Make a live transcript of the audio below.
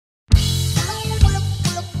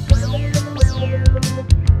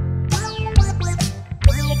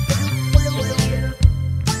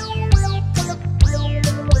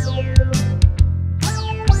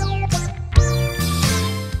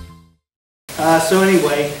So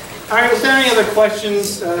anyway, all right, without any other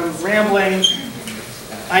questions, rambling.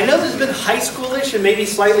 I know this has been high schoolish and maybe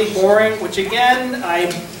slightly boring, which again,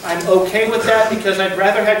 I'm okay with that because I'd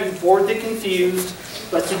rather have you bored than confused.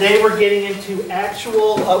 But today we're getting into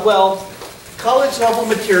actual, well, college level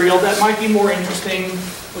material that might be more interesting,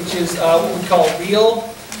 which is what we call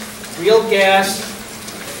real gas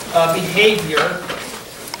behavior.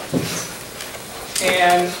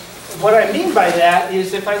 And what I mean by that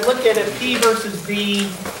is if I look at a P versus V,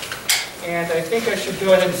 and I think I should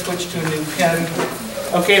go ahead and switch to a new pen.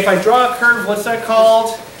 Okay, if I draw a curve, what's that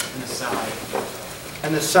called? An aside.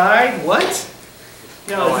 An aside? What?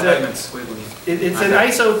 No, it's an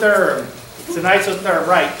isotherm. It's an isotherm,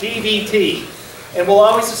 right? PVT. And we'll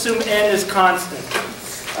always assume N is constant.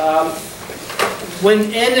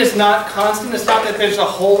 When N is not constant, it's not that there's a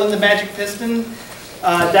hole in the magic piston.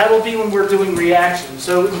 That will be when we're doing reactions.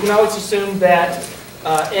 So you can always assume that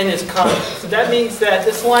N is constant. So that means that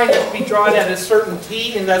this line has to be drawn at a certain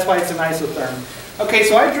T, and that's why it's an isotherm. Okay,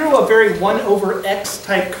 so I drew a very 1 over X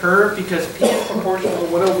type curve because P is proportional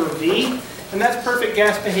to 1 over V, and that's perfect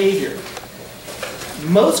gas behavior.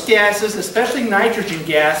 Most gases, especially nitrogen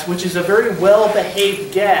gas, which is a very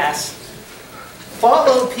well-behaved gas,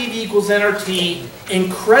 follow PV equals nRT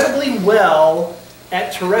incredibly well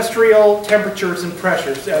at terrestrial temperatures and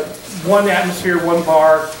pressures. 1 atmosphere, 1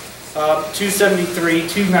 bar, 273,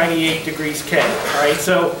 298 degrees K. All right,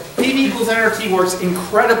 so PV equals nRT works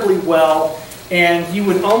incredibly well, and you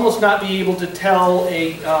would almost not be able to tell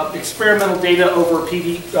a experimental data over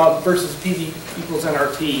PV versus PV equals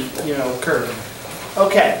nRT, curve.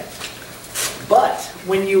 Okay, but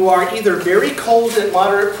when you are either very cold at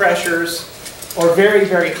moderate pressures or very,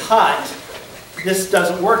 very hot, this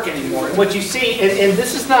doesn't work anymore. And what you see, and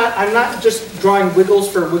this is not, I'm not just drawing wiggles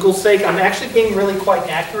for wiggles' sake, I'm actually being really quite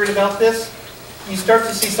accurate about this. You start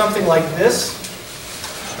to see something like this.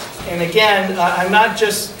 And again, I'm not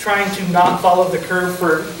just trying to not follow the curve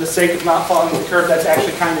for the sake of not following the curve. That's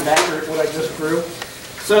actually kind of accurate, what I just drew.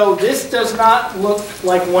 So this does not look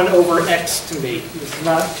like 1 over X to me. This is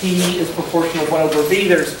not P is proportional to 1 over V.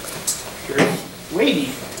 There's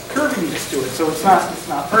wavy curviness to it, so it's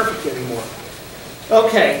not perfect anymore.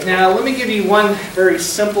 Okay, now let me give you one very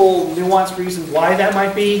simple, nuanced reason why that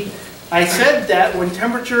might be. I said that when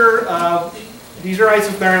temperature, these are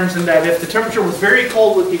isotherms, and that if the temperature was very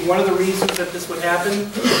cold would be one of the reasons that this would happen.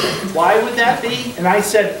 Why would that be? And I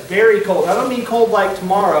said very cold. I don't mean cold like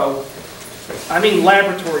tomorrow. I mean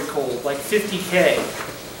laboratory cold, like 50 K.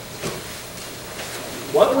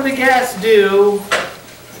 What would a gas do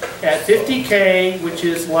at 50 K, which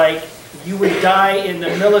is like you would die in a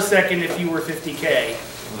millisecond if you were 50 K?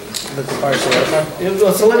 Liquefy, solidify? It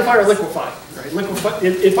will solidify or liquefy. Right? Liquefy,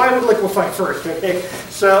 if I would liquefy first, okay?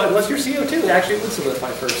 So unless you're CO2, actually it would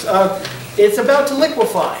solidify first. It's about to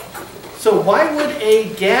liquefy. So why would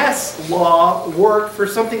a gas law work for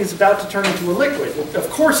something that's about to turn into a liquid? Of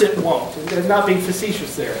course it won't. I'm not being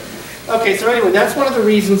facetious there. Okay, so anyway, that's one of the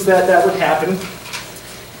reasons that that would happen.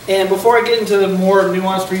 And before I get into the more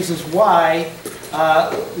nuanced reasons why,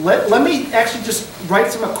 let me actually just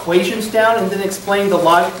write some equations down and then explain the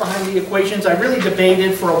logic behind the equations. I really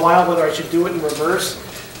debated for a while whether I should do it in reverse,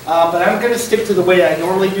 but I'm going to stick to the way I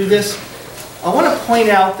normally do this. I want to point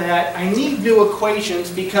out that I need new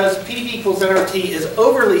equations because PV equals nRT is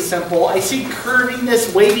overly simple. I see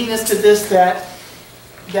curviness, waviness to this that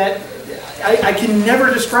I can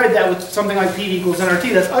never describe that with something like PV equals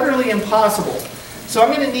nRT. That's utterly impossible. So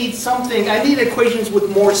I'm going to need something, I need equations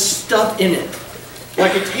with more stuff in it.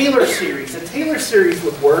 Like a Taylor series. A Taylor series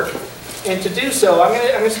would work. And to do so, I'm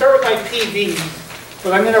going to start with my PV,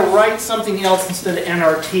 but I'm going to write something else instead of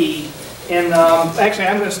nRT. And actually,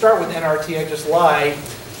 I'm going to start with nRT. I just lied.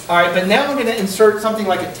 All right, but now I'm going to insert something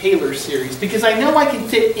like a Taylor series because I know I can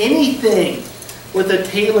fit anything with a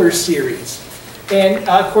Taylor series. And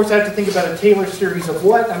of course, I have to think about a Taylor series of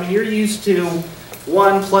what? I mean, you're used to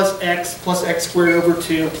 1 plus x squared over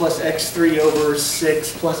 2 plus x3 over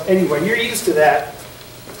 6 plus, anyway, you're used to that.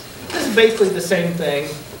 This is basically the same thing.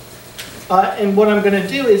 And what I'm going to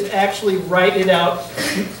do is actually write it out.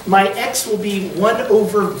 My x will be 1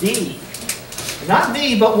 over v. Not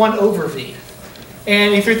v, but 1 over v.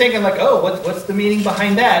 And if you're thinking like, oh, what's the meaning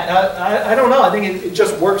behind that? I don't know. I think it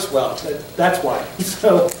just works well. That's why.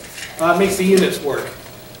 So it makes the units work.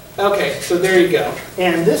 Okay, so there you go.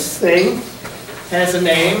 And this thing has a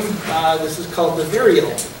name. This is called the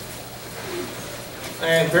Virial.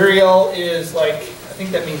 And Virial is like, I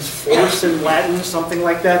think that means force in Latin, something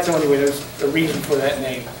like that. So anyway, there's a reason for that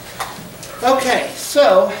name. Okay,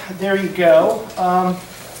 so there you go.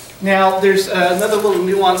 Now, there's another little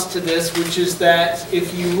nuance to this, which is that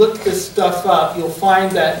if you look this stuff up, you'll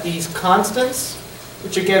find that these constants,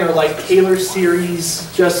 which again are like Taylor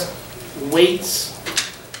series, just weights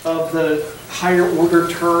of the higher order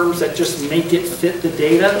terms that just make it fit the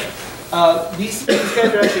data, these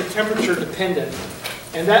guys are actually temperature dependent.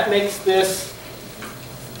 And that makes this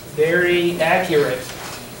very accurate.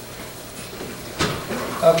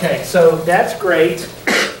 Okay, so that's great.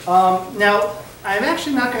 Now, I'm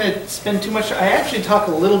actually not going to spend too much. I actually talk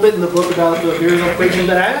a little bit in the book about the Virial equation,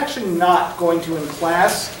 but I'm actually not going to in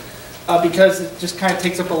class because it just kind of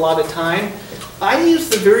takes up a lot of time. I use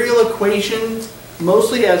the Virial equation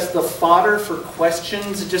mostly as the fodder for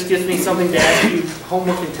questions. It just gives me something to ask you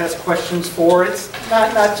homework and test questions for. It's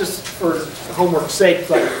not just for homework's sake,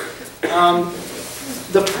 but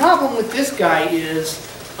the problem with this guy is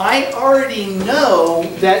I already know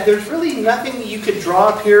that there's really nothing you could draw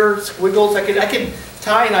up here, squiggles. I could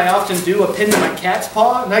Ty and I often do a pin to my cat's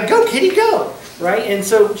paw, and I go, kitty, go, right? And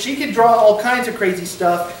so she could draw all kinds of crazy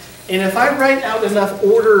stuff. And if I write out enough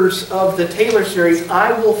orders of the Taylor series,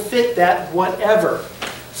 I will fit that whatever.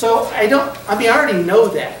 So I already know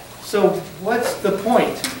that. So what's the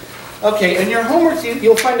point? Okay, in your homework,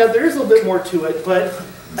 you'll find out there is a little bit more to it, but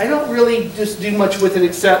I don't really just do much with it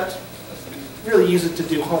except really use it to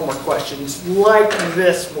do homework questions like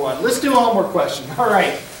this one. Let's do a homework question. All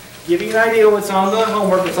right, give you an idea what's on the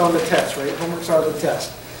homework, what's on the test, right? Homework's on the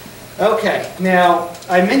test. Okay, now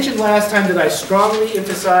I mentioned last time that I strongly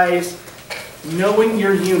emphasize knowing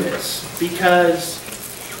your units because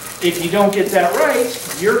if you don't get that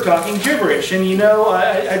right, you're talking gibberish. And you know,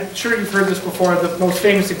 I'm sure you've heard this before, the most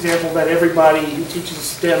famous example that everybody who teaches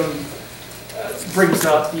STEM brings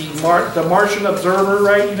up, the Martian observer,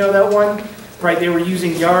 right? You know that one? Right, they were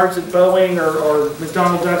using yards at Boeing or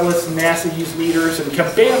McDonnell Douglas, and NASA used meters, and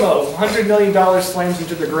kabammo, $100 million slams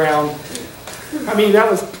into the ground. I mean, that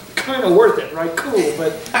was kind of worth it, right? Cool,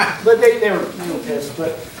 but they were real pissed.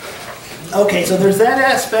 But okay, so there's that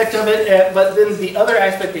aspect of it, but then the other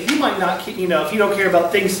aspect that you might not, you know, if you don't care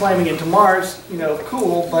about things slamming into Mars, you know,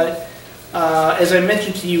 cool, but as I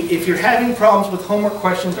mentioned to you, if you're having problems with homework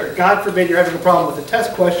questions, or God forbid you're having a problem with a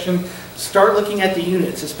test question, start looking at the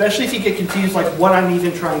units, especially if you get confused like what I'm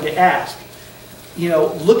even trying to ask. You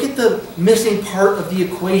know, look at the missing part of the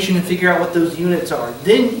equation and figure out what those units are.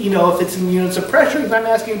 Then, you know, if it's in units of pressure, if I'm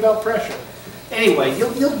asking about pressure. Anyway,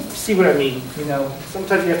 you'll see what I mean. You know,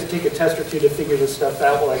 sometimes you have to take a test or two to figure this stuff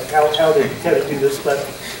out, like how to do this. But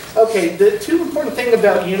okay, the two important things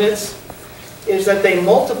about units is that they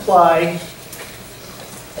multiply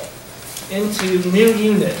into new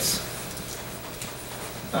units.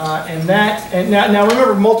 Now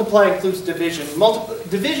remember, multiply includes division.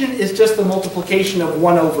 Division is just the multiplication of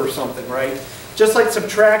 1 over something, right? Just like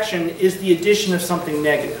subtraction is the addition of something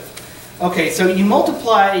negative. Okay, so you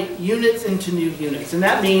multiply units into new units, and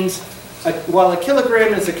that means while a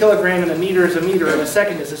kilogram is a kilogram and a meter is a meter and a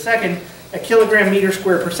second is a second, a kilogram meter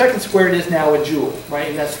squared per second squared is now a joule, right?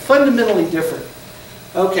 And that's fundamentally different.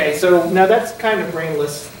 Okay, so now that's kind of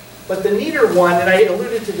brainless, but the neater one, and I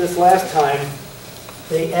alluded to this last time,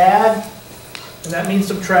 they add, and that means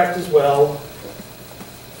subtract as well,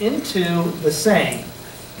 into the same.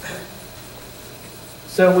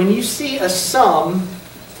 So when you see a sum,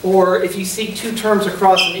 or if you see two terms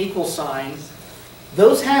across an equal sign,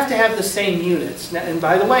 those have to have the same units. Now, and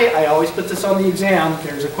by the way, I always put this on the exam.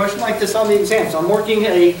 There's a question like this on the exam, so I'm working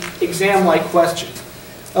an exam-like question.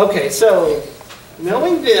 Okay, so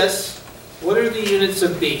knowing this, what are the units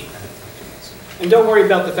of B? And don't worry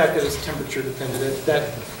about the fact that it's temperature dependent. That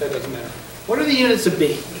doesn't matter. What are the units of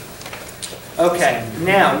B? Okay,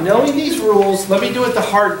 now, knowing these rules, let me do it the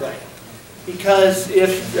hard way. Because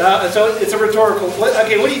if, so it's a rhetorical,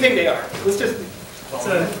 okay, what do you think they are? Let's just...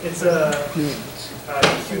 It's a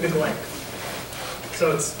cubic length.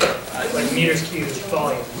 So it's like meters cubed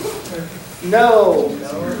volume. No,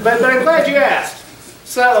 but I'm glad you asked.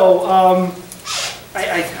 So,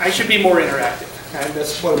 I should be more interactive.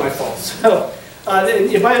 That's one of my faults. So, by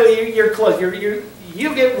the way, you're close.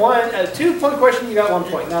 You get 2-point question, you got 1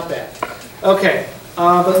 point. Not bad. Okay,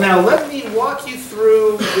 but now let me walk you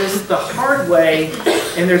through this the hard way,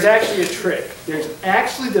 and there's actually a trick. There's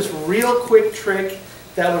actually this real quick trick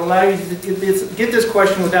that would allow you to get this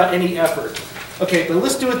question without any effort. Okay, but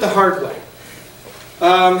let's do it the hard way.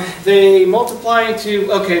 They multiply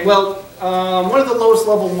into, okay, well, one of the lowest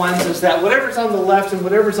level ones is that whatever's on the left and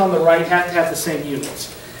whatever's on the right have to have the same units.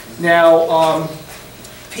 Now,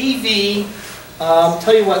 PV,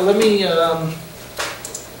 tell you what, let me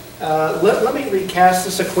recast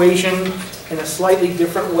this equation in a slightly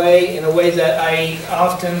different way, in a way that I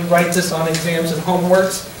often write this on exams and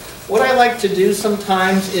homeworks. what I like to do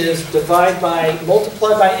sometimes is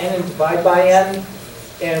multiply by n and divide by n.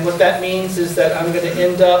 And what that means is that I'm going to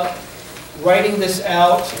end up writing this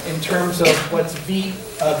out in terms of what's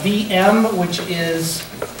Vm, which is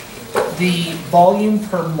the volume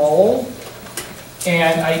per mole.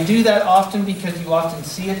 And I do that often because you often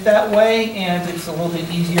see it that way, and it's a little bit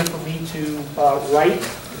easier for me to write.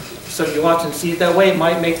 So you often see it that way. It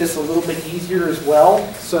might make this a little bit easier as well.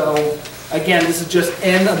 So again, this is just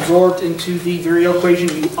n absorbed into the Virial equation.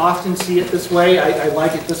 You often see it this way. I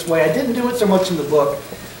like it this way. I didn't do it so much in the book.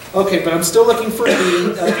 Okay, but I'm still looking for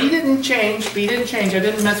B. B didn't change. B didn't change. I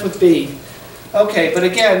didn't mess with B. Okay, but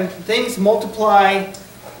again, things multiply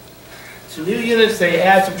to new units. They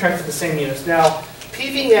add, subtract to the same units. Now,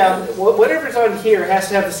 PVM, whatever's on here has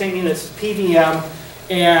to have the same units as PVM.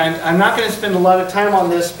 And I'm not going to spend a lot of time on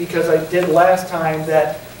this because I did last time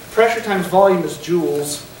that pressure times volume is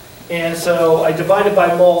joules. And so I divided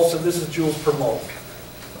by moles, so this is joules per mole.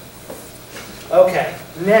 Okay,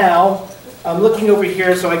 now I'm looking over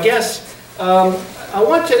here, so I guess I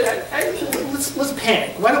want to, let's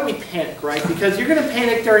panic. Why don't we panic, right? Because you're going to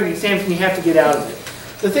panic during exams and you have to get out of it.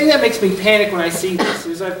 The thing that makes me panic when I see this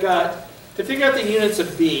is I've got to figure out the units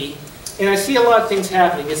of B, and I see a lot of things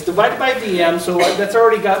happening. It's divided by Vm, so that's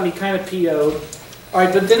already got me kind of PO'd. All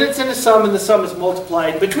right, but then it's in a sum, and the sum is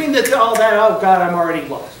multiplied. Between all that, oh God, I'm already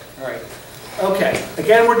lost. All right. Okay,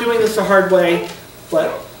 again, we're doing this the hard way,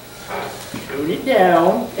 but tone it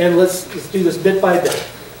down, and let's do this bit by bit.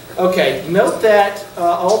 Okay, note that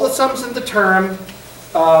all the sums in the term,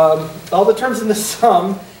 all the terms in the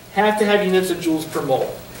sum have to have units of joules per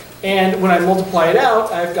mole. And when I multiply it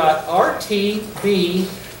out, I've got RTB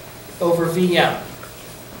over Vm.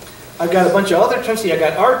 I've got a bunch of other terms. See, I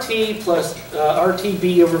got RT plus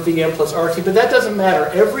RTB over Vm plus RT, but that doesn't matter.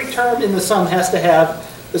 Every term in the sum has to have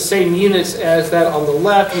the same units as that on the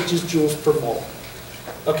left, which is joules per mole.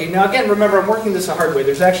 Okay, now again, remember, I'm working this the hard way.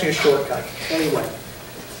 There's actually a shortcut. Anyway.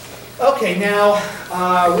 Okay, now,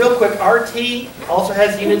 real quick, RT also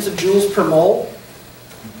has units of joules per mole.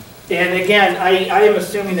 And again, I am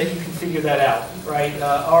assuming that you can figure that out, right?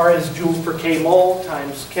 R is joules per k mole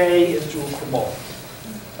times K is joules per mole.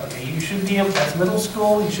 Okay, you should be able, that's middle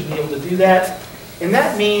school, you should be able to do that. And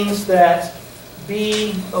that means that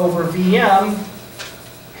B over Vm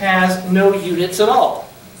has no units at all,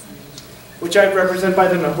 which I represent by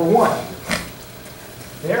the number 1.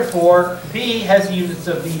 Therefore, B has units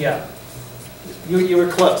of Vm. You were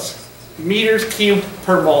close. Meters cubed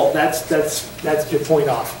per mole, that's your point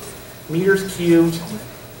off. Meters cubed.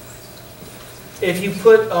 If you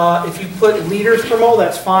put liters per mole,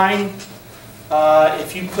 that's fine.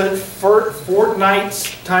 If you put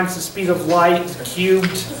fortnights times the speed of light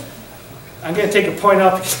cubed, I'm going to take a point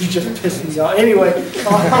off because you just pissed me off. Anyway,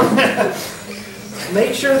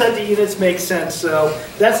 make sure that the units make sense. So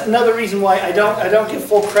that's another reason why I don't give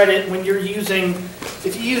full credit when you're using.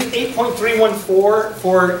 If you use 8.314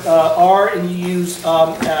 for R and you use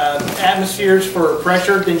atmospheres for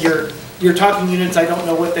pressure, then you're talking units. I don't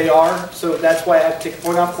know what they are, so that's why I have to take a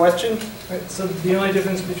point off question. Right, so the only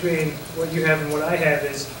difference between what you have and what I have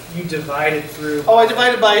is you divide it through. Oh, I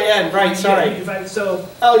divided by n. Right. Sorry. Yeah, you divide, so.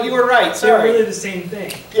 Oh, you were right. Sorry. They're really the same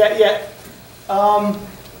thing. Yeah.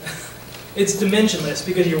 It's dimensionless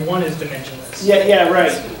because your 1 is dimensionless. Yeah.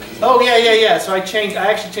 Right. Oh, yeah. So I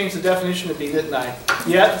actually changed the definition to B, didn't I?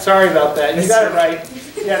 Yeah, sorry about that. You got it right.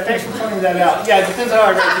 Yeah, thanks for pointing that out. Yeah, it depends on how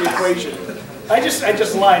I write the equation. I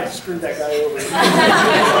just lied and screwed that guy over.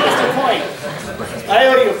 That's the point. I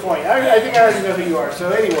owe you a point. I think I already know who you are. So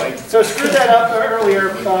anyway, so screwed that up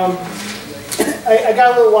earlier. I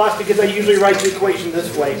got a little lost because I usually write the equation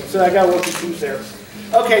this way. So I got a little confused there.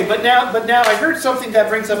 Okay, but now I heard something that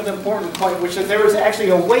brings up an important point, which is there was actually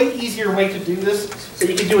a way easier way to do this, so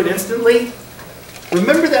you can do it instantly.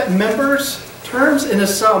 Remember that members, terms in a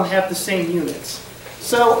sum have the same units.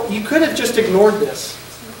 So you could have just ignored this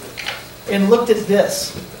and looked at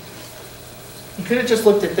this. You could have just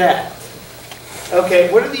looked at that.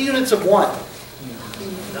 Okay, what are the units of 1?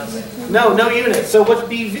 Nothing. No units. So what's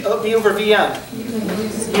B over Vm?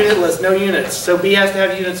 Unitless, no units. So B has to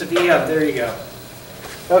have units of Vm. There you go.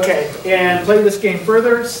 Okay, and play this game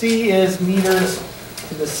further. C is meters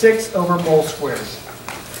to the 6 over mole squared.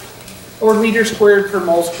 Or meters squared per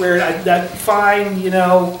mole squared. That's fine, you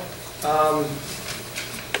know.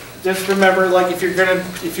 Just remember, like if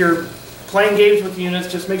you're playing games with units,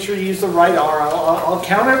 just make sure you use the right R. I'll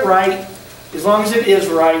count it right, as long as it is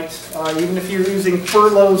right. Even if you're using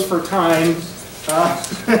furloughs for time,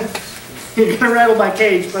 you're gonna rattle my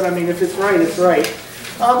cage. But I mean, if it's right, it's right.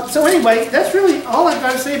 So anyway, that's really all I've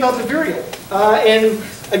got to say about the Virial. And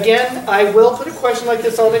Again, I will put a question like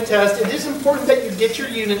this on the test. It is important that you get your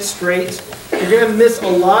units straight. You're going to miss a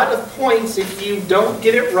lot of points if you don't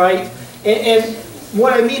get it right. And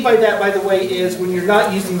what I mean by that, by the way, is when you're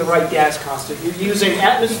not using the right gas constant. You're using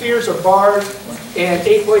atmospheres or bars and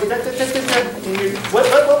 8.... What?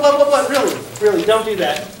 Really, don't do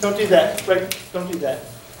that. Don't do that. Right, don't do that.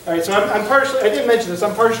 All right, so I'm partially... I didn't mention this.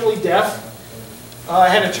 I'm partially deaf. I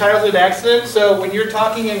had a childhood accident, so when you're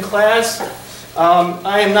talking in class,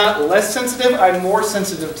 I am not less sensitive, I'm more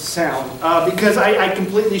sensitive to sound because I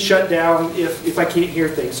completely shut down if I can't hear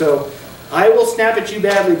things. So I will snap at you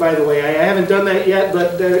badly, by the way. I haven't done that yet,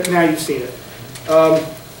 but now you've seen it. And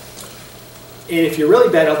if you're really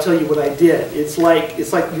bad, I'll tell you what I did. It's like you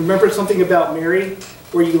remember something about Mary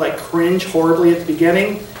where you like cringe horribly at the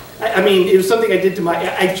beginning? I mean, it was something I did to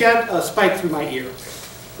I jabbed a spike through my ear.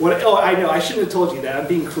 Oh, I know, I shouldn't have told you that. I'm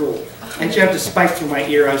being cruel. I jabbed a spike through my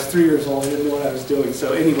ear. I was 3 years old. I didn't know what I was doing.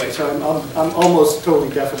 So anyway, so I'm almost totally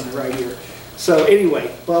deaf in my right ear. So anyway,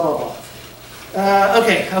 blah, blah, blah.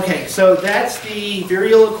 Okay, so that's the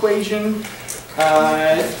Virial equation.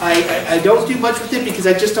 I don't do much with it because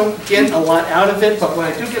I just don't get a lot out of it. But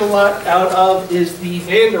what I do get a lot out of is the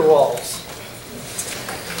van der Waals.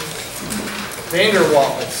 Van der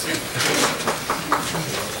Waals.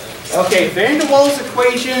 Okay, Van der Waals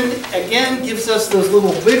equation, again, gives us those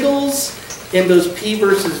little wiggles in those P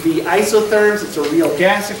versus V isotherms. It's a real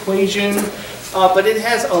gas equation, but it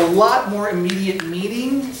has a lot more immediate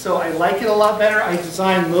meaning, so I like it a lot better. I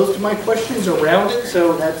designed most of my questions around it,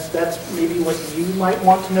 so that's maybe what you might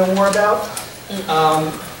want to know more about.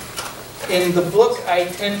 In the book, I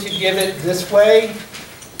tend to give it this way.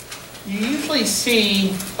 You usually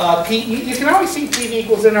see, you can always see PV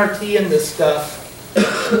equals nRT in this stuff.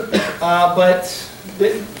 But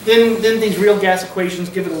then these real gas equations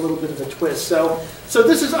give it a little bit of a twist. So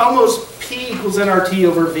this is almost P equals nRT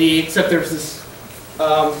over V, except there's this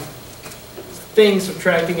thing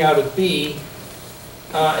subtracting out of B.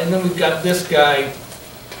 And then we've got this guy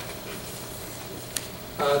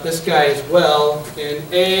as well.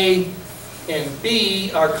 And A and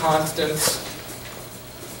B are constants.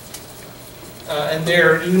 And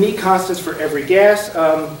they're unique constants for every gas.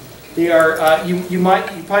 They are, you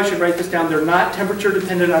probably should write this down. They're not temperature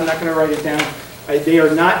dependent. I'm not going to write it down. They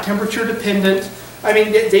are not temperature dependent. I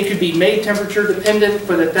mean, they could be made temperature dependent,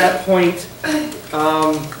 but at that point,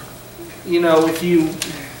 you know,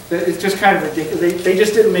 it's just kind of ridiculous. They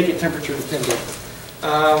just didn't make it temperature dependent.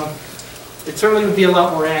 It certainly would be a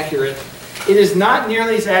lot more accurate. It is not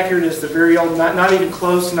nearly as accurate as the Virial, not even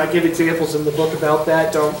close, and I give examples in the book about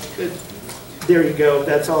that. There you go.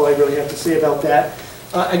 That's all I really have to say about that.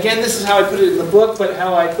 Again, this is how I put it in the book, but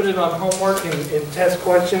how I put it on homework and test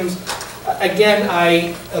questions. Again,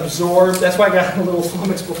 I absorb, that's why I got a little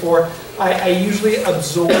flummox before. I usually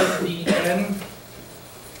absorb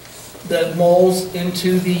the moles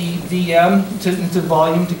into the VM, into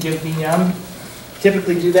volume to give VM.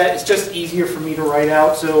 Typically do that. It's just easier for me to write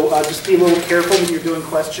out, so just be a little careful when you're doing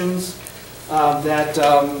questions.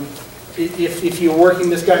 If you're working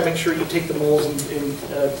this guy, make sure you take the moles and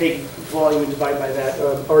take volume and divide by that,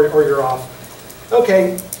 or you're off.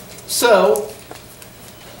 Okay, so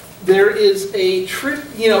there is a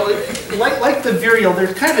like the Virial,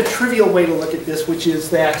 there's kind of a trivial way to look at this, which is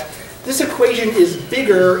that this equation is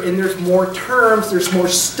bigger and there's more terms, there's more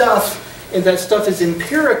stuff, and that stuff is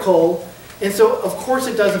empirical, and so of course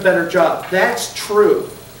it does a better job. That's true.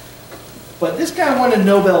 But this guy won a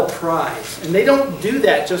Nobel Prize, and they don't do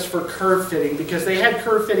that just for curve fitting, because they had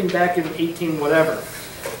curve fitting back in 18 whatever.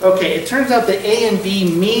 Okay, it turns out that A and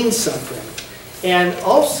B means something. And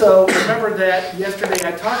also, remember that yesterday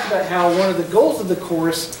I talked about how one of the goals of the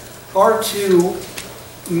course are to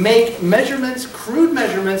make measurements, crude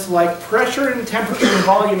measurements like pressure and temperature and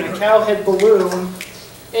volume in a cowhead balloon,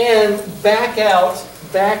 and back out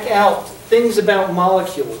things about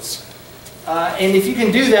molecules. And if you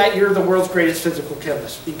can do that, you're the world's greatest physical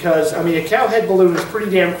chemist. Because, I mean, a cowhead balloon is pretty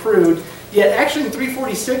damn crude. Yet, actually, in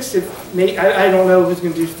 346, I don't know who's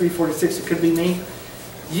going to do 346. It could be me.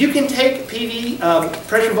 You can take PV,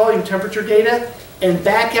 pressure, volume, temperature data, and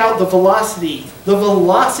back out the velocity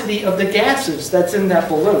of the gases that's in that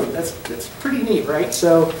balloon. That's pretty neat, right?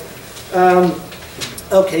 So,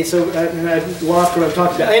 okay, so I lost what I'm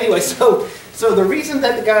talking about. Anyway, so the reason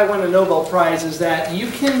that the guy won a Nobel Prize is that you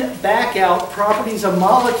can back out properties of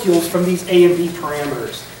molecules from these A and B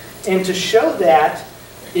parameters. And to show that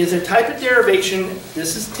is a type of derivation.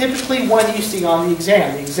 This is typically one you see on the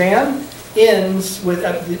exam. The exam ends with,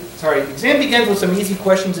 the exam begins with some easy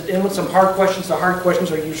questions and ends with some hard questions. The hard questions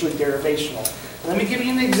are usually derivational. Let me give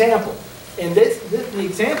you an example. And the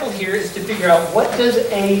example here is to figure out what does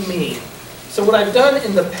A mean. So what I've done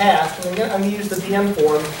in the past, and I'm going to use the VM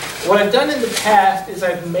form, what I've done in the past is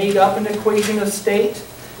I've made up an equation of state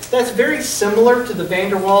that's very similar to the van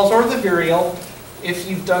der Waals or the Virial. If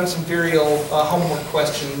you've done some Virial homework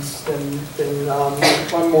questions, then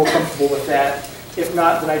I'm more comfortable with that. If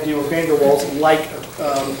not, then I do a van der Waals-like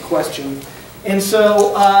question. And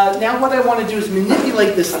so now what I want to do is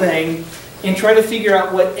manipulate this thing and try to figure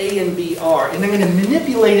out what A and B are. And I'm going to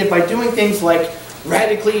manipulate it by doing things like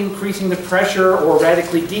radically increasing the pressure or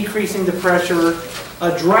radically decreasing the pressure,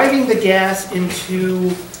 driving the gas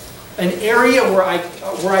into an area where I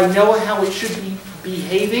know how it should be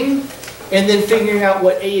behaving, and then figuring out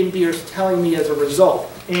what A and B are telling me as a result.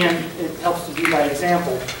 And it helps to do my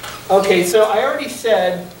example. Okay, so I already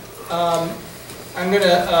said I'm going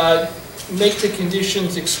to make the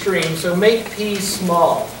conditions extreme, so make P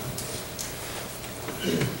small.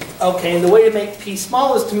 Okay, and the way to make P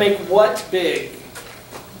small is to make what big?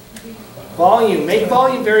 Volume. Make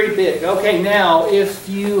volume very big. Okay, now if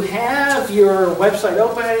you have your website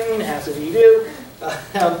open, as if you do,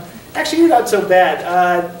 actually you're not so bad.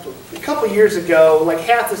 A couple years ago, like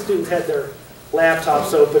half the students had their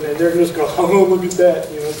laptops open and they're just going, oh, look at that,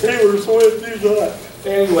 you know, Taylor Swift, do that.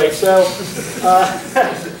 Anyway, so,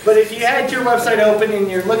 but if you had your website open and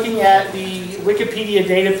you're looking at the Wikipedia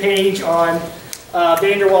data page on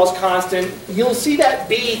van der Waals constant, you'll see that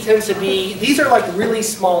B tends to be, these are like really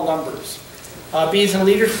small numbers. B is in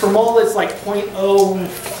liters per mole, it's like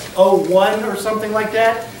 0.001 or something like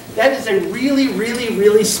that. That is a really, really,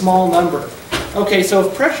 really small number. Okay, so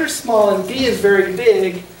if pressure's small and B is very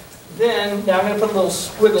big, then, now I'm going to put a little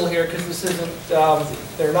squiggle here because this isn't,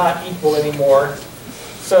 they're not equal anymore.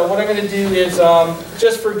 So what I'm going to do is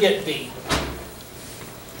just forget B.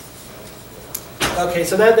 Okay,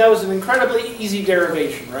 so that was an incredibly easy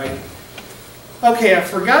derivation, right? Okay, I've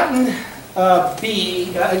forgotten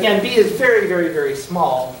B. Again, B is very, very, very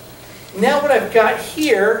small. Now what I've got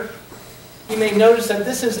here, you may notice that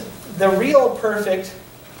this is the real perfect,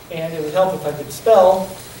 and it would help if I could spell,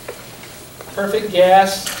 perfect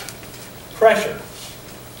gas pressure.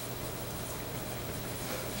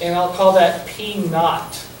 And I'll call that P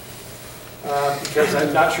naught, because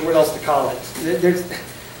I'm not sure what else to call it.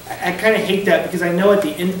 I kind of hate that because I know at the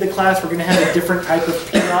end of the class we're going to have a different type of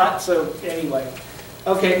P naught, so anyway.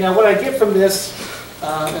 Okay, now what I get from this,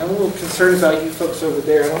 and I'm a little concerned about you folks over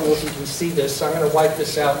there, I don't know if you can see this, so I'm going to wipe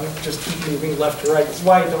this out and just keep moving left to right. That's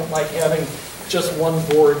why I don't like having just one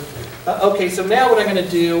board. Okay, so now what I'm going to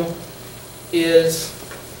do is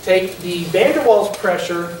take the van der Waals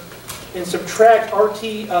pressure and subtract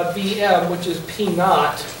RT VM, which is P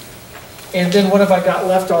naught, and then what have I got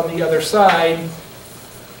left on the other side?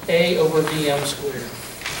 A over VM squared.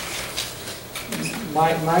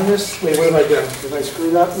 Minus, wait, what have I done? Have I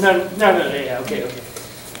screwed up? No, yeah, okay.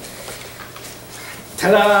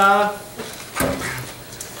 Ta-da!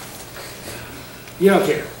 You don't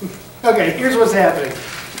care. Okay, here's what's happening.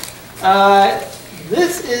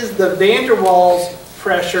 This is the van der Waals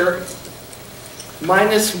pressure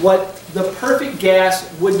minus what the perfect gas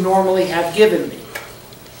would normally have given me.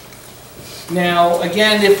 Now,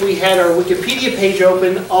 again, if we had our Wikipedia page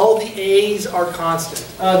open, all the A's are constant.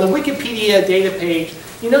 The Wikipedia data page,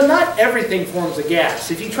 you know, not everything forms a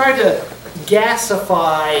gas. If you try to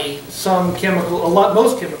gasify some chemical,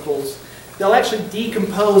 most chemicals, they'll actually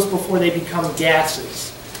decompose before they become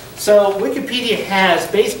gases. So Wikipedia has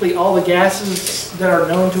basically all the gases that are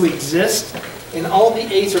known to exist, and all the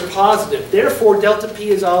A's are positive. Therefore, delta P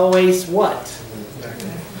is always what?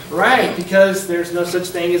 Right, because there's no such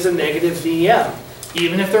thing as a negative VM.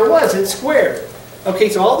 Even if there was, it's squared. Okay,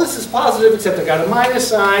 so all this is positive except I got a minus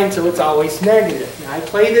sign, so it's always negative. Now I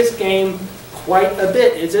play this game quite a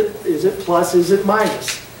bit. Is it plus, is it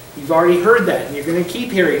minus? You've already heard that, and you're going to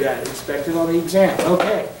keep hearing that. Expect it on the exam.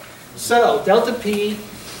 Okay, so delta P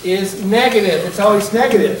is negative. It's always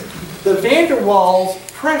negative. The van der Waals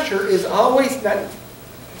pressure is always,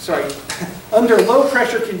 under low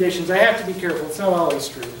pressure conditions, I have to be careful, it's not always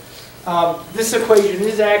true. This equation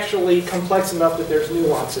is actually complex enough that there's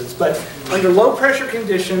nuances, but under low pressure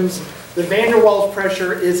conditions, the van der Waals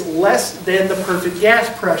pressure is less than the perfect gas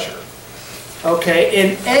pressure. Okay,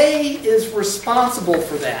 and A is responsible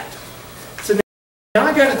for that. So now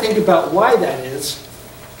I've got to think about why that is,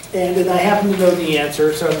 and I happen to know the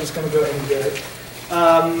answer, so I'm just going to go ahead and get it.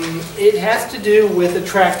 It has to do with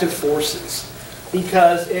attractive forces.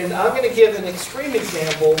 Because, and I'm going to give an extreme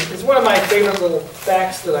example, it's one of my favorite little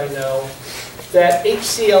facts that I know, that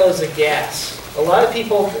HCl is a gas. A lot of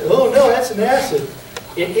people, oh no, that's an acid.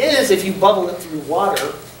 It is if you bubble it through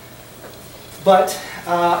water. But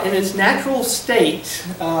in its natural state,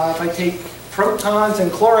 if I take protons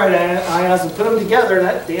and chloride ions and put them together,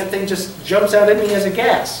 that damn thing just jumps out at me as a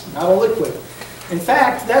gas, not a liquid. In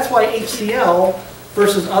fact, that's why HCl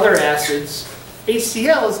versus other acids,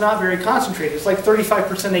 HCl is not very concentrated. It's like 35%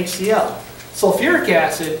 HCl. Sulfuric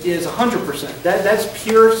acid is 100%. That's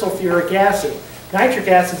pure sulfuric acid. Nitric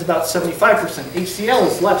acid is about 75%. HCl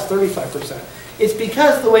is less, 35%. It's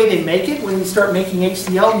because the way they make it, when you start making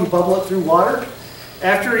HCl, you bubble it through water.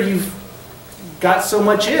 After you've got so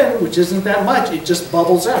much in, which isn't that much, it just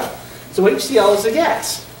bubbles out. So HCl is a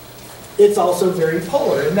gas. It's also very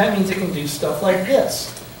polar, and that means it can do stuff like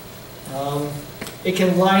this. It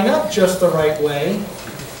can line up just the right way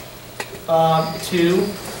to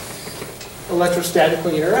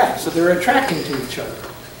electrostatically interact. So they're attracting to each other.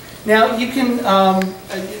 Now you can,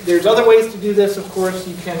 there's other ways to do this, of course.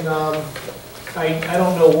 You can, I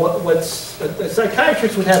don't know what's, a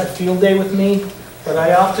psychiatrist would have a field day with me, but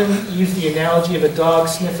I often use the analogy of a dog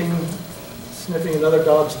sniffing another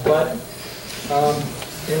dog's butt.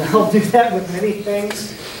 And I'll do that with many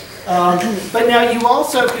things. But now you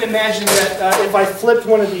also can imagine that if I flipped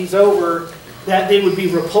one of these over, that they would be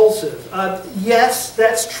repulsive. Yes,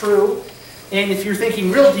 that's true. And if you're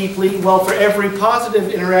thinking real deeply, well, for every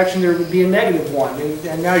positive interaction, there would be a negative one.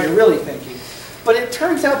 And now you're really thinking. But it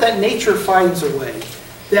turns out that nature finds a way.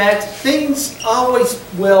 That things always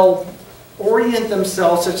will orient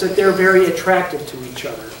themselves such that they're very attractive to each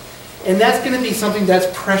other. And that's going to be something that's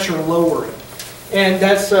pressure lowering. And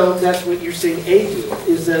that's what you're seeing A do,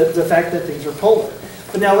 is the fact that things are polar.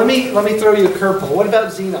 But now let me throw you a curveball. What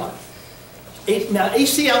about xenon? Now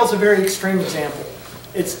HCl is a very extreme example.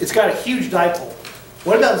 It's got a huge dipole.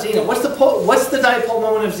 What about xenon? What's the dipole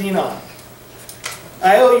moment of xenon?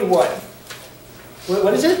 I owe you one.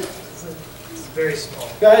 What is it? It's very small.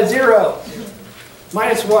 0.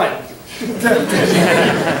 Minus 1.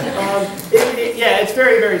 Yeah, it's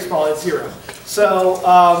very, very small. It's 0. So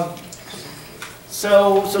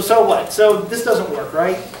what? So this doesn't work,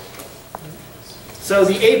 right? So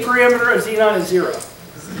the A parameter of xenon is 0.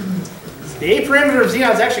 The A parameter of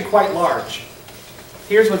xenon is actually quite large.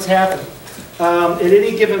 Here's what's happening. At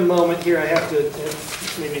any given moment here, I have to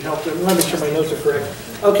maybe help them. Let me make sure my notes are correct.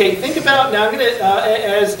 Okay, think about now. I'm going to,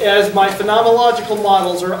 as my phenomenological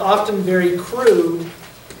models are often very crude.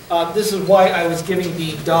 This is why I was giving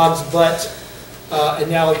the dog's butt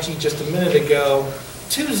analogy just a minute ago.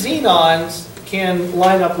 Two xenons can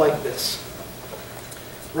line up like this.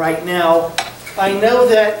 Right now, I know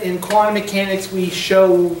that in quantum mechanics we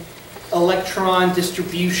show electron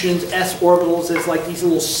distributions, s orbitals, as like these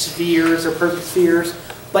little spheres or perfect spheres.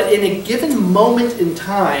 But in a given moment in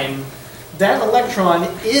time, that electron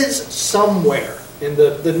is somewhere. And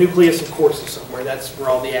the nucleus, of course, is somewhere. That's where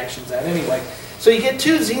all the action's at anyway. So you get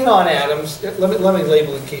two xenon atoms. Let me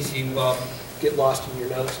label in case you get lost in your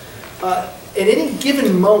notes. At any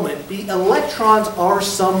given moment, the electrons are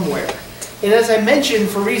somewhere. And as I mentioned,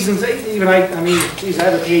 for reasons, even I mean, geez, I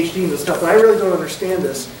have a PhD in this stuff, but I really don't understand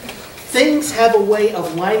this. Things have a way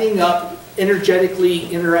of lining up energetically,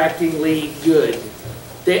 interactingly good.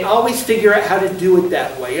 They always figure out how to do it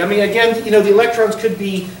that way. I mean, again, you know, the electrons could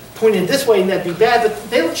be pointed this way and that'd be bad, but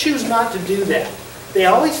they'll choose not to do that. They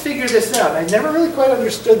always figure this out. I never really quite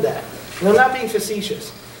understood that. And I'm not being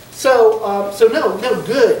facetious. So no,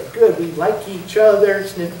 good. We like each other,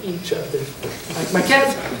 sniff each other. My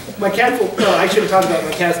cats will, no, I shouldn't talk about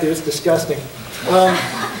my cats, it's disgusting.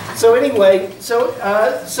 So anyway, so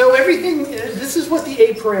everything, this is what the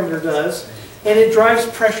A parameter does, and it drives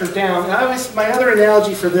pressure down. And my other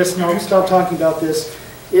analogy for this, and I'll stop talking about this,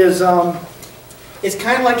 is it's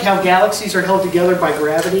kind of like how galaxies are held together by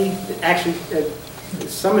gravity. Actually,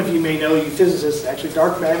 some of you may know, you physicists, actually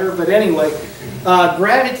dark matter, but anyway,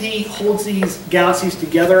 gravity holds these galaxies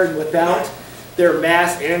together, and without their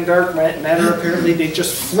mass and dark matter, apparently, they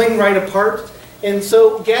just fling right apart. And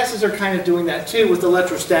so gases are kind of doing that too, with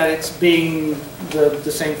electrostatics being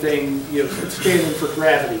the same thing, you know, standing for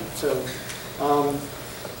gravity. So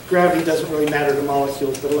gravity doesn't really matter to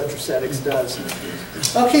molecules, but electrostatics does.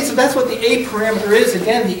 Okay, so that's what the A parameter is.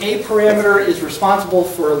 Again, the A parameter is responsible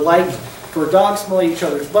for dogs smelling each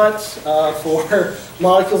other's butts, for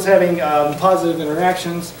molecules having positive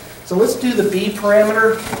interactions. So let's do the B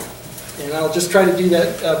parameter, and I'll just try to do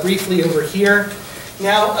that briefly over here.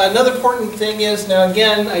 Now, another important thing is, now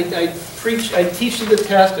again, I teach to the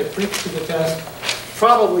test, I preach to the test,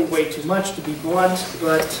 probably way too much to be blunt,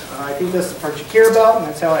 but I think that's the part you care about, and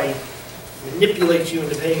that's how I manipulate you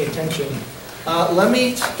into paying attention. Let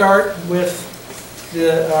me start with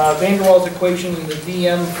the van der Waals equation in the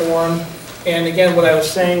VM form. And again, what I was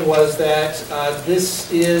saying was that this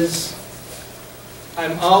is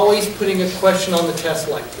I'm always putting a question on the test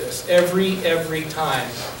like this, every time.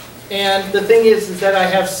 And the thing is that I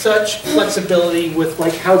have such flexibility with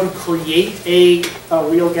like how to create a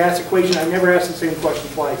real gas equation. I never ask the same question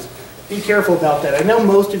twice. Be careful about that. I know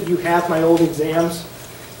most of you have my old exams,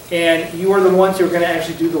 and you are the ones who are going to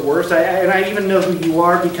actually do the worst. And I even know who you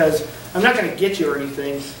are because I'm not going to get you or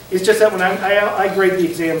anything. It's just that when I grade the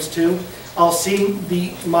exams too, I'll see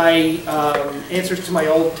my answers to my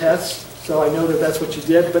old tests, so I know that that's what you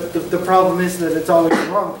did. But the problem is that it's always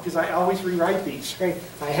wrong because I always rewrite these. Right?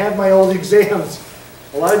 I have my old exams.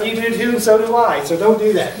 A lot of you do too, and so do I. So don't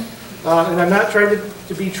do that. And I'm not trying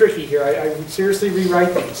to be tricky here. I would seriously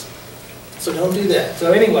rewrite these. So don't do that.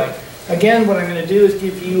 So anyway, again, what I'm going to do is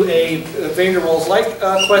give you a van der Waals-like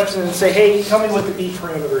question and say, hey, tell me what the B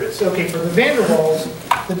parameter is. Okay, for the van der Waals,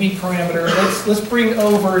 the B parameter, let's bring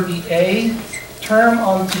over the A term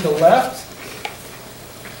onto the left.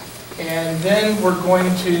 And then we're going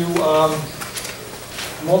to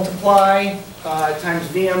multiply times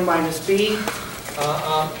Vm minus B.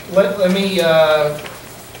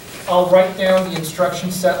 I'll write down the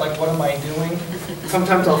instruction set, like what am I doing?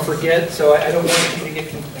 Sometimes I'll forget, so I don't want you to get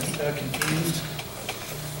confused.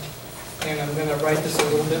 And I'm going to write this a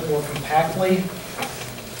little bit more compactly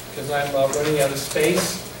because I'm running out of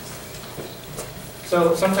space.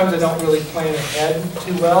 So sometimes I don't really plan ahead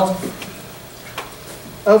too well.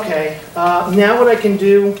 Okay, now what I can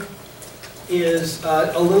do is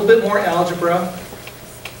a little bit more algebra.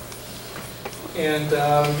 And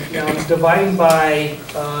now I'm dividing by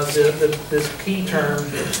this P term.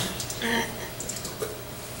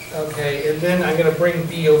 Okay, and then I'm going to bring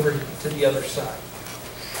B over to the other side.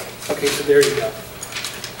 Okay, so there you go.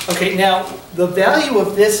 Okay, now the value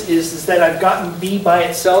of this is that I've gotten B by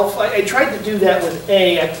itself. I tried to do that with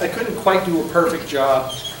A. I couldn't quite do a perfect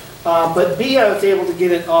job. But B, I was able to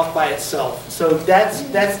get it off by itself. So that's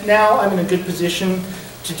now I'm in a good position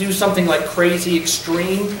to do something like crazy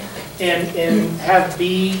extreme and have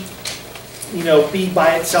B, B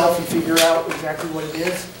by itself and figure out exactly what it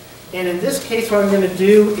is. And in this case, what I'm going to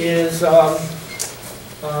do is,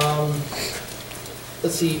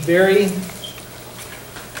 let's see, very,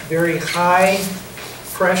 very high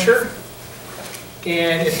pressure.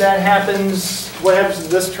 And if that happens, what happens to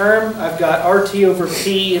this term? I've got RT over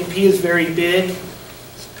P, and P is very big.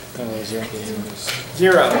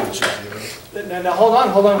 Zero. Now hold on.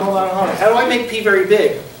 How do I make P very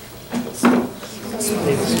big?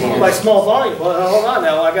 By small volume. Well, hold on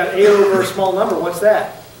now. I got A over a small number. What's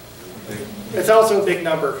that? It's also a big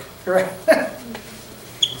number, correct?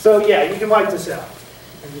 So yeah, you can wipe this out.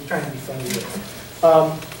 I'm just trying to be funny with it.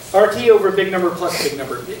 RT over a big number plus big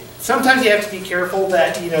number. Sometimes you have to be careful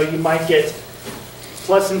that you might get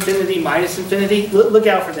plus infinity, minus infinity. Look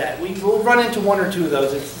out for that. We'll run into one or two of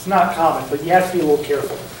those. It's not common, but you have to be a little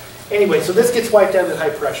careful. Anyway, so this gets wiped out at high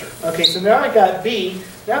pressure. Okay, so now I got B.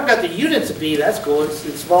 Now I've got the units of B. That's cool.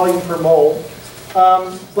 It's volume per mole.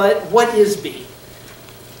 But what is B?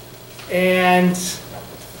 And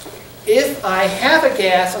if I have a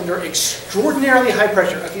gas under extraordinarily high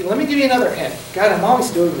pressure, okay, let me give you another hint. God, I'm always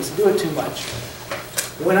doing this. I do it too much.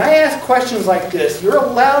 When I ask questions like this, you're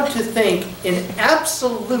allowed to think in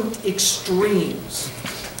absolute extremes.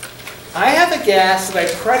 I have a gas that I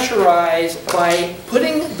pressurize by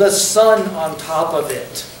putting the sun on top of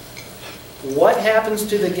it. What happens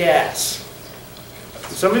to the gas?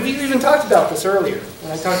 Some of you even talked about this earlier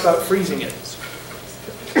when I talked about freezing it.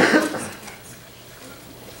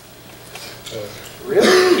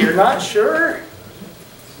 Really? You're not sure?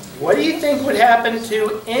 What do you think would happen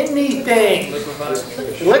to anything?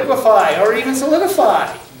 Liquefy or even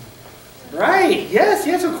solidify. Right. Yes,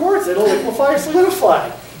 of course. It'll liquefy or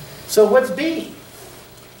solidify. So what's B?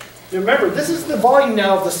 Remember, this is the volume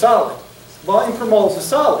now of the solid. Volume per mole of the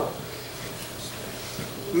solid.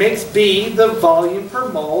 Makes B the volume per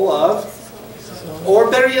mole of, or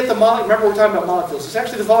better yet, the molecule. Remember, we're talking about molecules. It's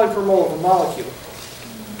actually the volume per mole of a molecule.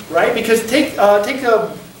 Right? Because take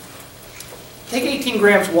 18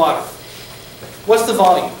 grams water. What's the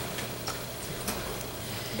volume?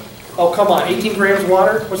 Oh, come on. 18 grams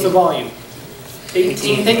water? What's the volume?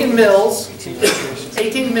 18. Think in mils.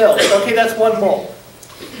 18 mils. Okay, that's 1 mole.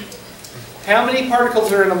 How many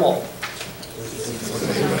particles are in a mole?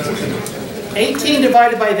 18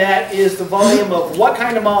 divided by that is the volume of what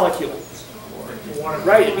kind of molecule?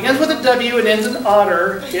 Right, it begins with a W and ends in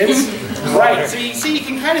otter. It's right. So you see, you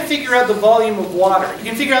can kind of figure out the volume of water. You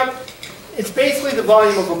can figure out it's basically the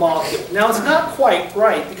volume of a molecule. Now it's not quite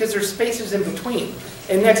right because there's spaces in between.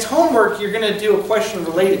 And next homework, you're going to do a question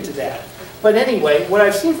related to that. But anyway, what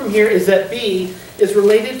I've seen from here is that B is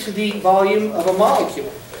related to the volume of a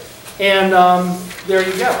molecule. And there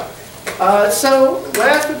you go. So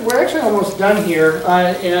we're actually almost done here,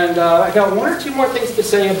 and I got one or two more things to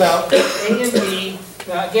say about A and B.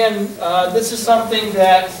 Again, this is something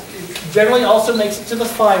that generally also makes it to the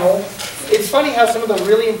final. It's funny how some of the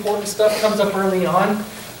really important stuff comes up early on.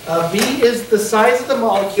 B is the size of the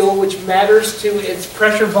molecule, which matters to its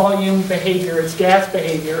pressure volume behavior, its gas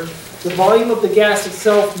behavior. The volume of the gas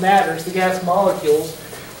itself matters, the gas molecules.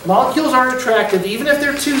 Molecules are attractive. Even if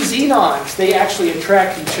they're two xenons, they actually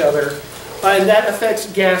attract each other. And that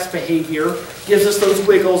affects gas behavior, gives us those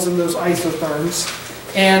wiggles and those isotherms.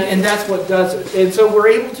 And that's what does it. And so we're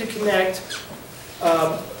able to connect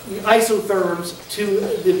isotherms to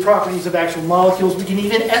the properties of actual molecules. We can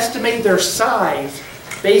even estimate their size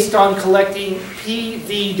based on collecting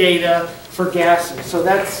PV data for gases. So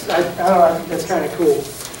that's, I don't know, I think that's kind of cool.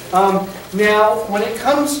 Now, when it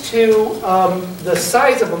comes to the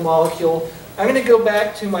size of a molecule, I'm going to go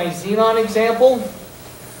back to my xenon example.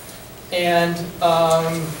 And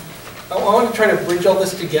I want to try to bridge all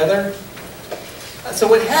this together. So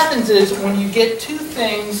what happens is when you get two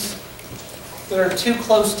things that are too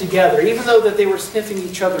close together, even though that they were sniffing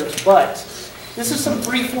each other's butt, this is some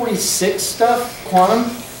 346 stuff, quantum.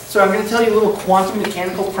 So I'm going to tell you a little quantum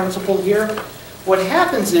mechanical principle here. What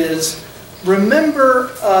happens is,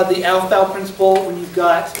 remember the Aufbau principle when you've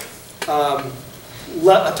got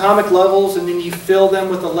atomic levels and then you fill them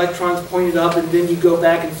with electrons pointed up and then you go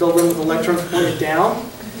back and fill them with electrons pointed down?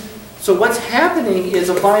 So what's happening is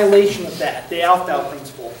a violation of that, the Aufbau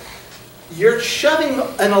principle. You're shoving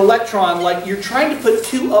an electron, like you're trying to put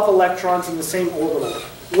two up electrons in the same orbital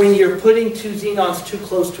when you're putting two xenons too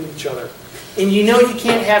close to each other. And you know you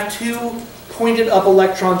can't have two pointed up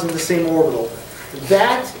electrons in the same orbital.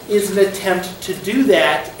 That is an attempt to do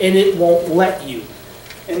that, and it won't let you.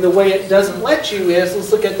 And the way it doesn't let you is,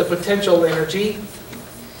 let's look at the potential energy.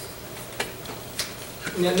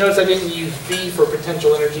 Now, notice I didn't use V for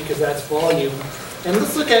potential energy because that's volume. And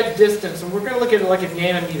let's look at distance, and we're going to look at it like a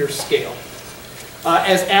nanometer scale.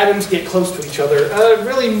 As atoms get close to each other.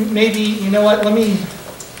 Really, maybe, you know what, let me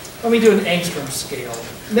do an angstrom scale.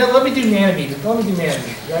 No, let me do nanometer. Let me do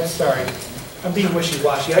nanometer. I'm sorry. I'm being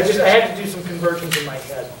wishy-washy. I had to do some conversions in my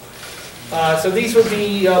head. So these would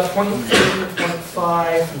be 0.3,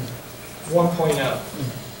 0.5, 1.0.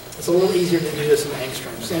 It's a little easier to do this in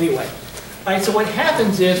angstroms. Anyway. All right, so what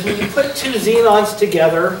happens is when you put two xenons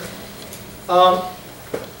together,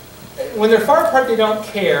 when they're far apart, they don't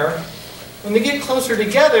care. When they get closer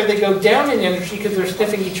together, they go down in energy because they're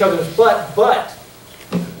sniffing each other's butt. But,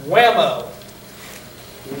 whammo.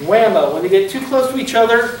 Whammo. When they get too close to each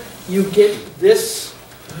other, you get this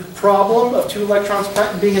problem of two electrons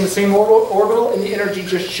being in the same orbital, and the energy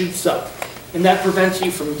just shoots up. And that prevents you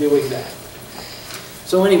from doing that.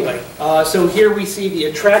 So anyway, so here we see the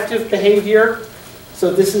attractive behavior.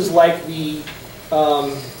 So this is like the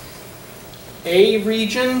A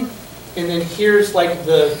region, and then here's like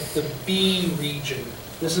the B region.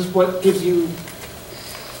 This is what gives you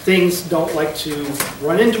things don't like to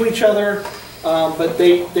run into each other, but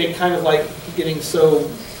they kind of like getting so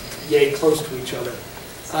yay close to each other.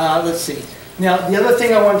 Let's see. Now the other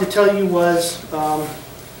thing I wanted to tell you was,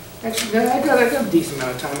 actually no, I got a decent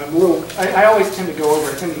amount of time. I always tend to go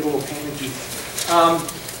over. I tend to get a little panicky.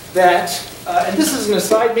 And this is an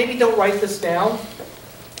aside. Maybe don't write this down.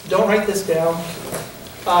 Don't write this down.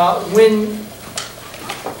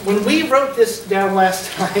 When we wrote this down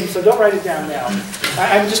last time, so don't write it down now.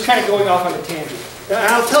 I'm just kind of going off on a tangent. And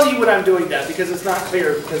I'll tell you what I'm doing that because it's not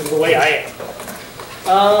clear because of the way I am.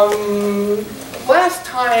 Last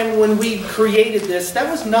time when we created this, that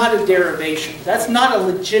was not a derivation. That's not a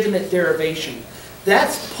legitimate derivation.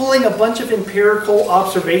 That's pulling a bunch of empirical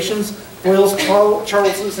observations, Boyle's,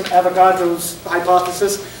 Charles's, and Avogadro's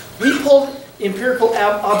hypothesis. We pulled empirical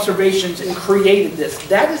observations and created this.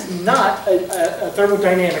 That is not a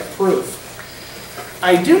thermodynamic proof.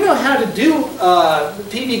 I do know how to do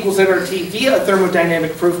PV equals nRT via a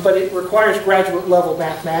thermodynamic proof, but it requires graduate level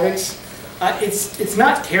mathematics. It's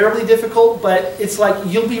not terribly difficult, but it's like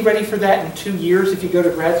you'll be ready for that in 2 years if you go to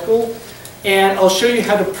grad school. And I'll show you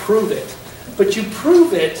how to prove it. But you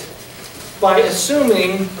prove it by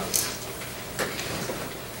assuming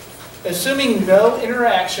no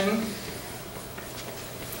interaction.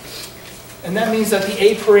 And that means that the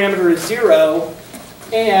A parameter is 0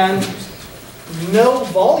 and no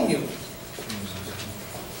volume.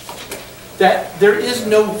 That there is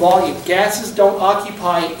no volume. Gases don't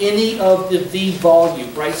occupy any of the V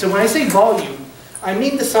volume, right? So when I say volume, I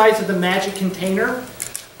mean the size of the magic container,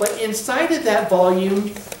 but inside of that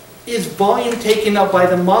volume is volume taken up by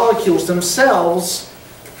the molecules themselves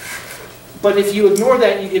But if you ignore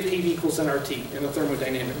that, you get PV equals nRT in a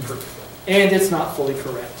thermodynamic proof. And it's not fully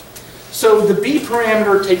correct. So the B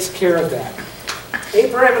parameter takes care of that. A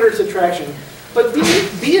parameter is attraction. But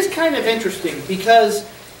B is kind of interesting because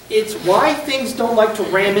it's why things don't like to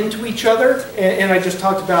ram into each other. And I just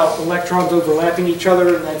talked about electrons overlapping each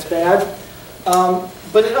other, and that's bad.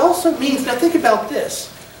 But it also means, now think about this.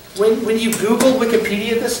 When you Google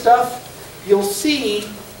Wikipedia this stuff, you'll see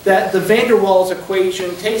that the van der Waals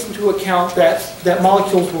equation takes into account that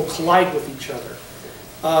molecules will collide with each other,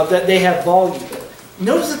 that they have volume.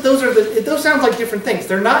 Notice that those sound like different things.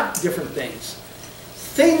 They're not different things.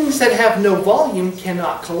 Things that have no volume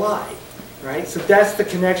cannot collide, right? So that's the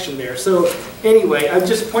connection there. So anyway, I'm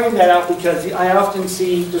just pointing that out because I often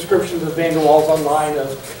see descriptions of van der Waals online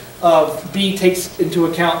of B takes into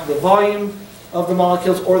account the volume of the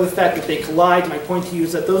molecules or the fact that they collide. My point to you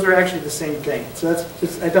is that those are actually the same thing. So that's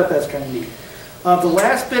just, I thought that's kind of neat. The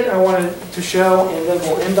last bit I wanted to show, and then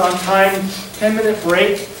we'll end on time, 10-minute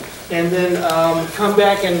break, and then come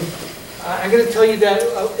back, and I'm going to tell you that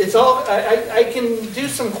it's all, I can do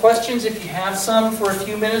some questions if you have some for a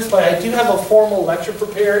few minutes, but I do have a formal lecture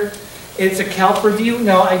prepared. It's a calc review.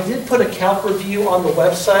 Now, I did put a calc review on the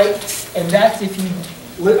website, and that's if you,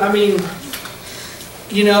 I mean,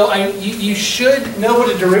 you know, you should know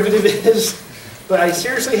what a derivative is, but I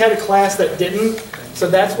seriously had a class that didn't, so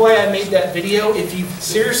that's why I made that video. If you've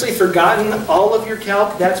seriously forgotten all of your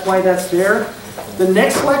calc, that's why that's there. The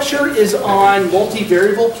next lecture is on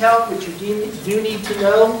multivariable calc, which you do need to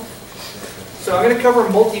know. So I'm going to cover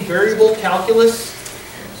multivariable calculus.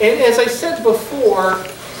 And as I said before,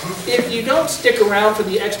 if you don't stick around for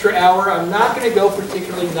the extra hour, I'm not going to go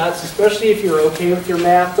particularly nuts, especially if you're okay with your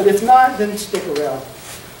math. But if not, then stick around.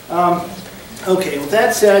 Okay, with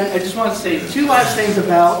that said, I just want to say two last things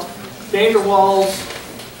about van der Waals.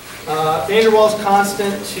 Van der Waals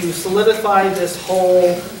constant, to solidify this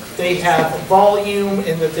whole, they have volume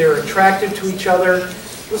and that they're attractive to each other.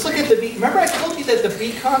 Let's look at the B. Remember I told you that the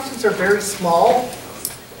B constants are very small?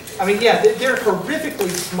 I mean, yeah, they're horrifically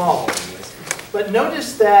small. But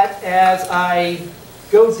notice that as I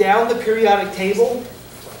go down the periodic table,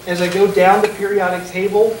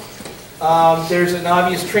 there's an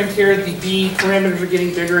obvious trend here. The B parameters are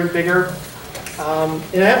getting bigger and bigger.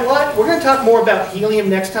 And I have a lot, we're going to talk more about helium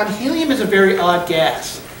next time. Helium is a very odd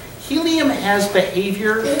gas. Helium has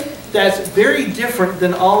behavior that's very different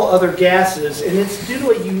than all other gases, and it's due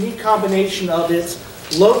to a unique combination of its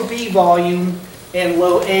low B volume and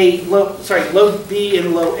low B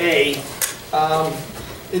and low A.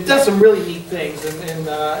 It does some really neat things, and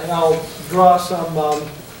I'll draw some.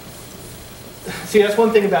 See, that's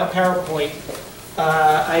one thing about PowerPoint.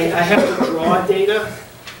 I have to draw data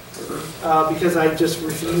because I just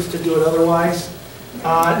refuse to do it otherwise.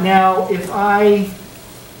 Now, if I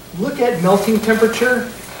look at melting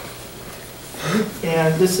temperature,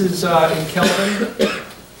 and this is in Kelvin,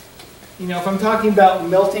 you know, if I'm talking about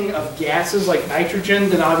melting of gases like nitrogen,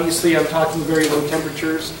 then obviously I'm talking very low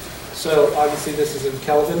temperatures. So obviously this is in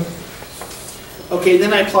Kelvin. Okay,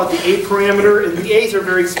 then I plot the A parameter, and the A's are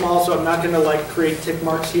very small, so I'm not going to like create tick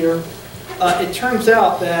marks here. It turns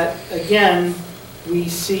out that, again, we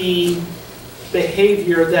see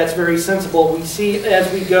behavior that's very sensible. We see,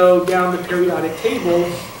 as we go down the periodic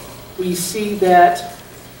table, we see that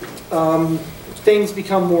things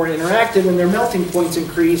become more interactive and their melting points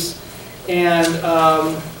increase, and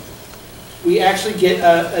we actually get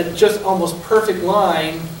a just almost perfect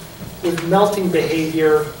line with melting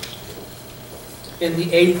behavior in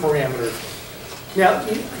the A parameter. Now,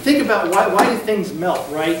 think about why do things melt,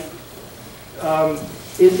 right?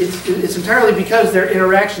 It's entirely because their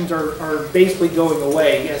interactions are basically going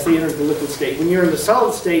away as they enter the liquid state. When you're in the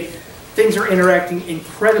solid state, things are interacting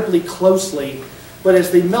incredibly closely, but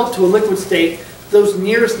as they melt to a liquid state, those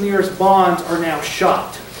nearest bonds are now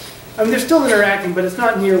shot. I mean, they're still interacting, but it's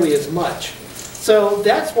not nearly as much. So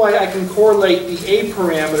that's why I can correlate the A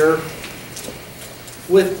parameter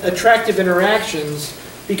with attractive interactions,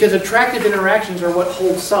 because attractive interactions are what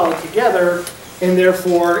hold solid together, and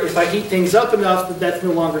therefore, if I heat things up enough that that's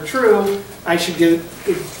no longer true, I should get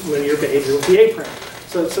linear behavior with the A parameter.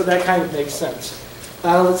 So that kind of makes sense.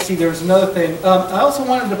 Let's see, there was another thing. I also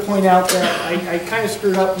wanted to point out that I kind of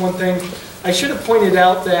screwed up one thing. I should have pointed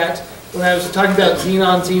out that when I was talking about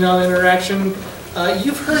xenon-xenon interaction,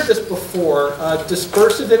 you've heard this before,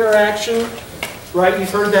 dispersive interaction. Right, you've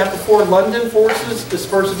heard that before. London forces,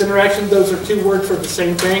 dispersive interaction, those are two words for the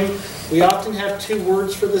same thing. We often have two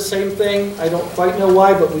words for the same thing. I don't quite know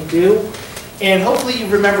why, but we do. And hopefully you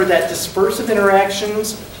remember that dispersive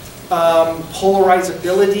interactions,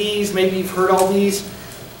 polarizabilities, maybe you've heard all these.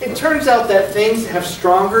 It turns out that things have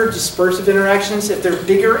stronger dispersive interactions if they're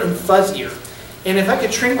bigger and fuzzier. And if I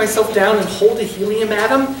could shrink myself down and hold a helium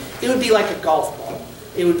atom, it would be like a golf ball.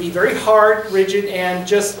 It would be very hard, rigid, and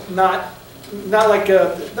just not like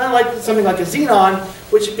something like a xenon,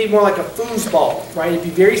 which would be more like a foosball, right? It'd be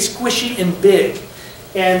very squishy and big.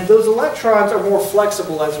 And those electrons are more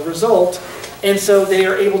flexible as a result, and so they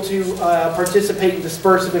are able to participate in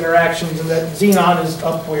dispersive interactions, and that xenon is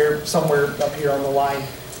somewhere up here on the line.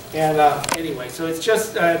 And anyway, so it's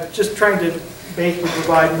just trying to basically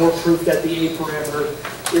provide more proof that the A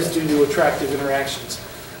parameter is due to attractive interactions.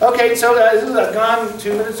 Okay, so this is gone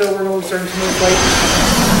 2 minutes over, and we'll start 2 minutes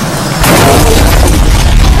late.